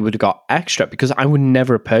pence that they would have got extra because I would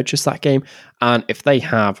never have purchased that game. And if they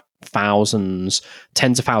have thousands,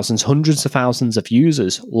 tens of thousands, hundreds of thousands of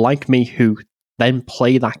users like me who then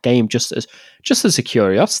play that game just as a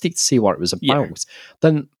curiosity to see what it was about,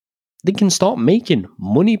 then they can start making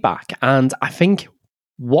money back. And I think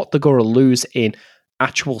what they're going to lose in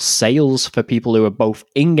actual sales for people who are both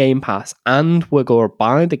in Game Pass and were going to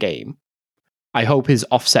buy the game, I hope is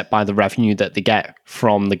offset by the revenue that they get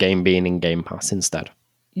from the game being in Game Pass instead.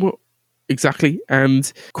 Well, exactly.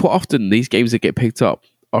 And quite often these games that get picked up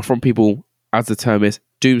are from people, as the term is,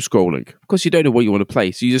 doom scrolling. Because you don't know what you want to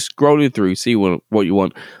play. So you're just scrolling through, see what you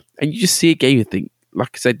want. And you just see a game and think,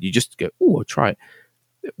 like I said, you just go, oh, I'll try it.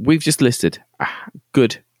 We've just listed a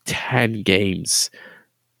good 10 games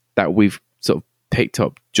that we've sort of picked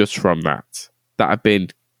up just from that have been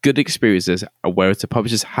good experiences, where the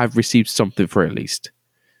publishers have received something for at least.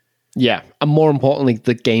 Yeah, and more importantly,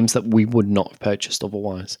 the games that we would not have purchased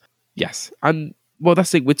otherwise. Yes, and well,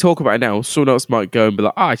 that's the thing. We talk about it now. Someone else might go and be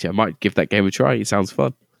like, actually, I might give that game a try. It sounds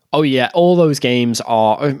fun. Oh yeah, all those games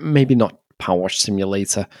are, maybe not Power Wash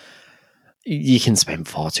Simulator. You can spend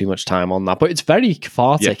far too much time on that, but it's very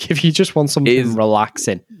cathartic if you just want something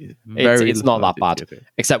relaxing. It's not that bad,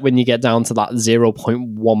 except when you get down to that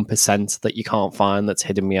 0.1% that you can't find that's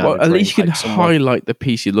hidden behind. Well, at least you can highlight the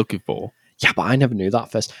piece you're looking for. Yeah, but I never knew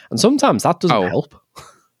that first, and sometimes that doesn't help.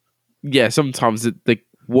 Yeah, sometimes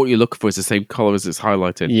what you're looking for is the same color as it's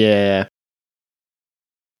highlighted. Yeah.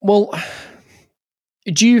 Well,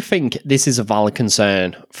 do you think this is a valid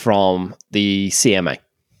concern from the CMA?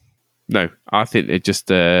 No, I think it just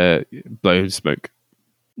blown smoke.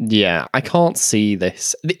 Yeah, I can't see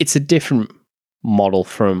this. It's a different model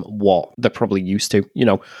from what they're probably used to. You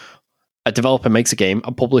know, a developer makes a game,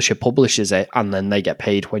 a publisher publishes it, and then they get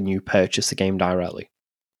paid when you purchase the game directly.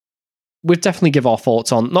 We'd definitely give our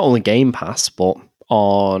thoughts on not only Game Pass, but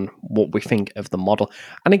on what we think of the model.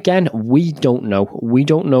 And again, we don't know. We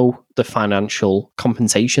don't know the financial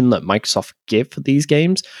compensation that Microsoft give for these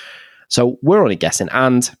games. So we're only guessing.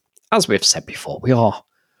 And as we've said before, we are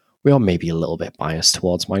maybe a little bit biased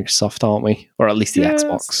towards Microsoft, aren't we? Or at least the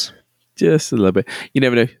Xbox. Just a little bit. You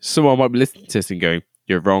never know. Someone might be listening to this and going,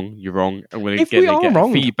 you're wrong. And we're going to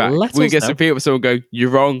get feedback. We're going to get some feedback from someone going, you're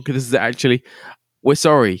wrong, because this is actually, we're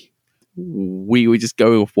sorry. We were just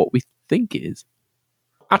going with what we think it is.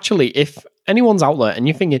 Actually, if anyone's out there and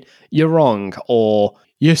you're thinking you're wrong or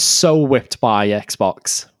you're so whipped by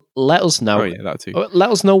Xbox, let us know. Oh, yeah, that too.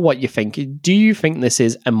 Let us know what you think. Do you think this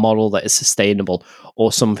is a model that is sustainable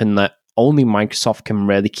or something that only Microsoft can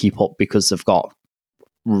really keep up because they've got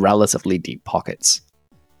relatively deep pockets?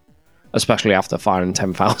 Especially after firing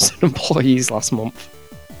 10,000 employees last month.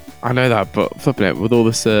 I know that, but flipping it, with all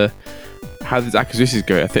this, how these acquisitions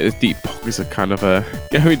go, I think the deep pockets are kind of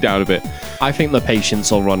going down a bit. I think the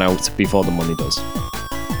patience will run out before the money does.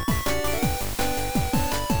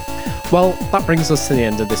 Well, that brings us to the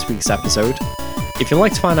end of this week's episode. If you'd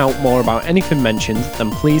like to find out more about anything mentioned,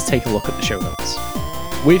 then please take a look at the show notes.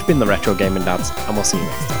 We've been the Retro Gaming Dads, and we'll see you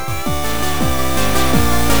next time.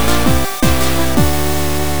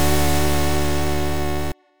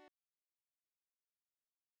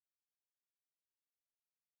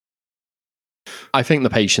 I think the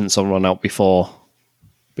patience will run out before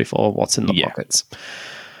what's in the pockets.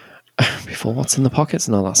 Before what's in the pockets?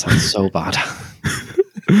 No, that sounds so bad.